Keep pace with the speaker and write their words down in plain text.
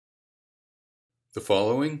The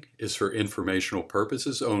following is for informational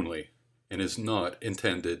purposes only and is not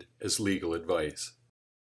intended as legal advice.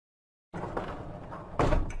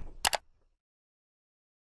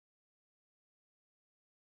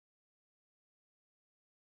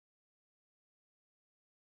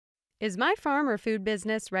 Is my farm or food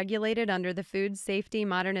business regulated under the Food Safety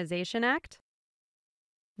Modernization Act?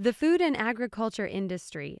 The food and agriculture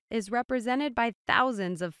industry is represented by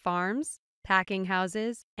thousands of farms, packing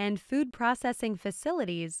houses, and food processing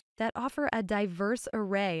facilities that offer a diverse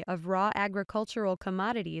array of raw agricultural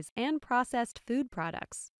commodities and processed food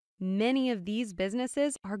products. Many of these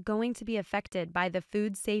businesses are going to be affected by the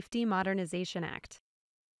Food Safety Modernization Act.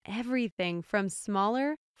 Everything from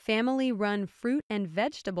smaller, family-run fruit and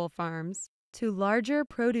vegetable farms to larger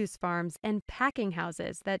produce farms and packing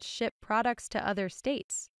houses that ship products to other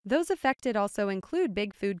states. Those affected also include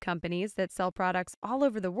big food companies that sell products all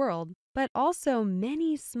over the world, but also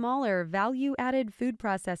many smaller value-added food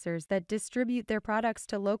processors that distribute their products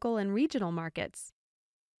to local and regional markets.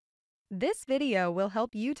 This video will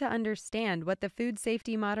help you to understand what the Food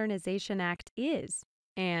Safety Modernization Act is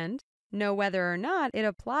and know whether or not it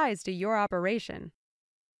applies to your operation.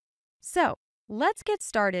 So, let's get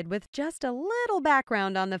started with just a little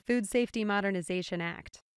background on the Food Safety Modernization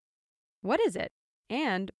Act. What is it,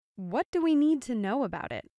 and what do we need to know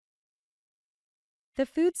about it? The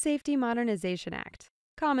Food Safety Modernization Act,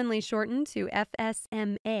 commonly shortened to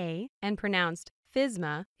FSMA and pronounced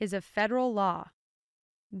FSMA, is a federal law.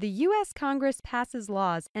 The U.S. Congress passes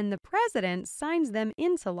laws and the President signs them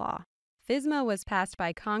into law. FSMA was passed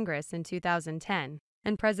by Congress in 2010,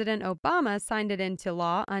 and President Obama signed it into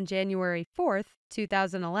law on January 4,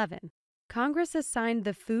 2011. Congress assigned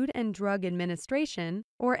the Food and Drug Administration,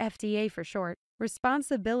 or FDA for short,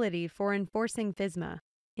 responsibility for enforcing FSMA.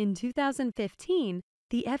 In 2015,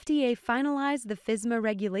 the FDA finalized the FSMA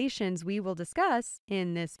regulations we will discuss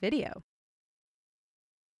in this video.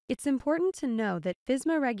 It's important to know that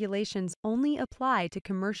FSMA regulations only apply to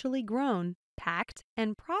commercially grown, packed,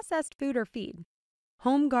 and processed food or feed.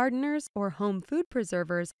 Home gardeners or home food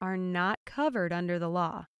preservers are not covered under the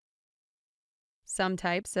law. Some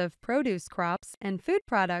types of produce crops and food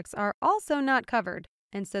products are also not covered,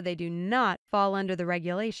 and so they do not fall under the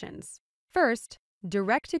regulations. First,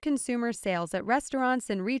 direct-to-consumer sales at restaurants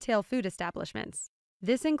and retail food establishments.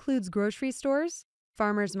 This includes grocery stores,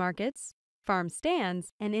 farmers markets, farm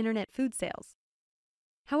stands, and internet food sales.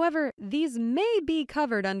 However, these may be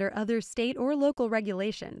covered under other state or local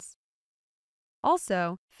regulations.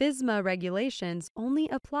 Also, FSMA regulations only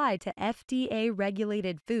apply to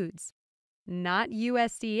FDA-regulated foods, not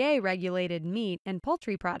USDA-regulated meat and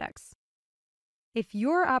poultry products. If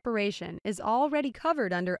your operation is already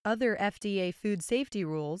covered under other FDA food safety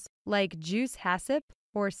rules, like juice HACCP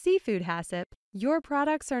or seafood HACCP, your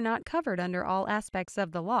products are not covered under all aspects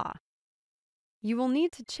of the law. You will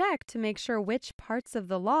need to check to make sure which parts of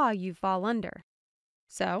the law you fall under.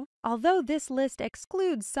 So, although this list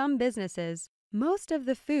excludes some businesses, most of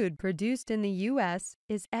the food produced in the U.S.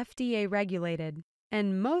 is FDA regulated,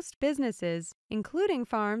 and most businesses, including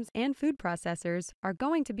farms and food processors, are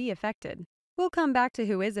going to be affected. We'll come back to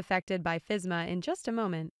who is affected by FSMA in just a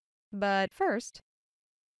moment. But first,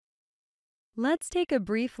 let's take a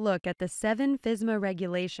brief look at the 7 FSMA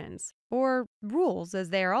regulations, or rules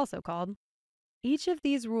as they are also called. Each of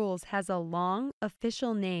these rules has a long,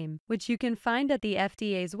 official name, which you can find at the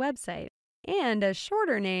FDA's website, and a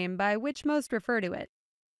shorter name by which most refer to it.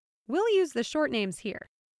 We'll use the short names here.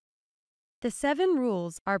 The 7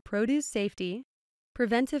 rules are produce safety,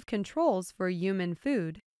 preventive controls for human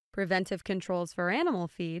food, preventive controls for animal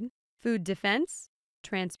feed, food defense,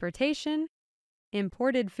 transportation,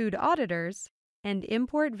 imported food auditors, and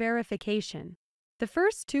import verification. The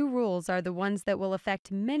first 2 rules are the ones that will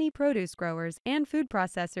affect many produce growers and food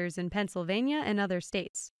processors in Pennsylvania and other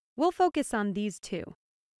states. We'll focus on these 2.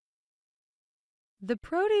 The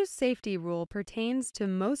produce safety rule pertains to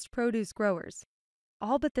most produce growers,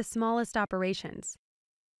 all but the smallest operations.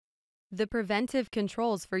 The preventive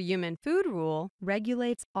controls for human food rule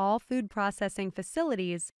regulates all food processing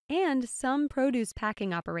facilities and some produce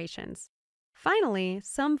packing operations. Finally,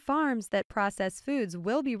 some farms that process foods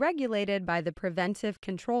will be regulated by the Preventive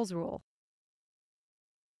Controls Rule.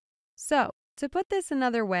 So, to put this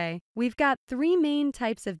another way, we've got 3 main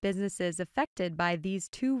types of businesses affected by these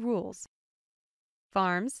 2 rules: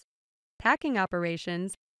 farms, packing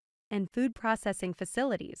operations, and food processing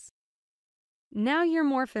facilities. Now you're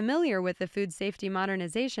more familiar with the Food Safety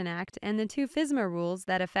Modernization Act and the 2 FSMA rules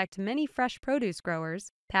that affect many fresh produce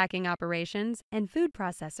growers, packing operations, and food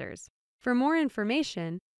processors. For more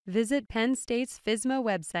information, Visit Penn State's FSMA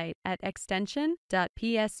website at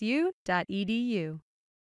extension.psu.edu.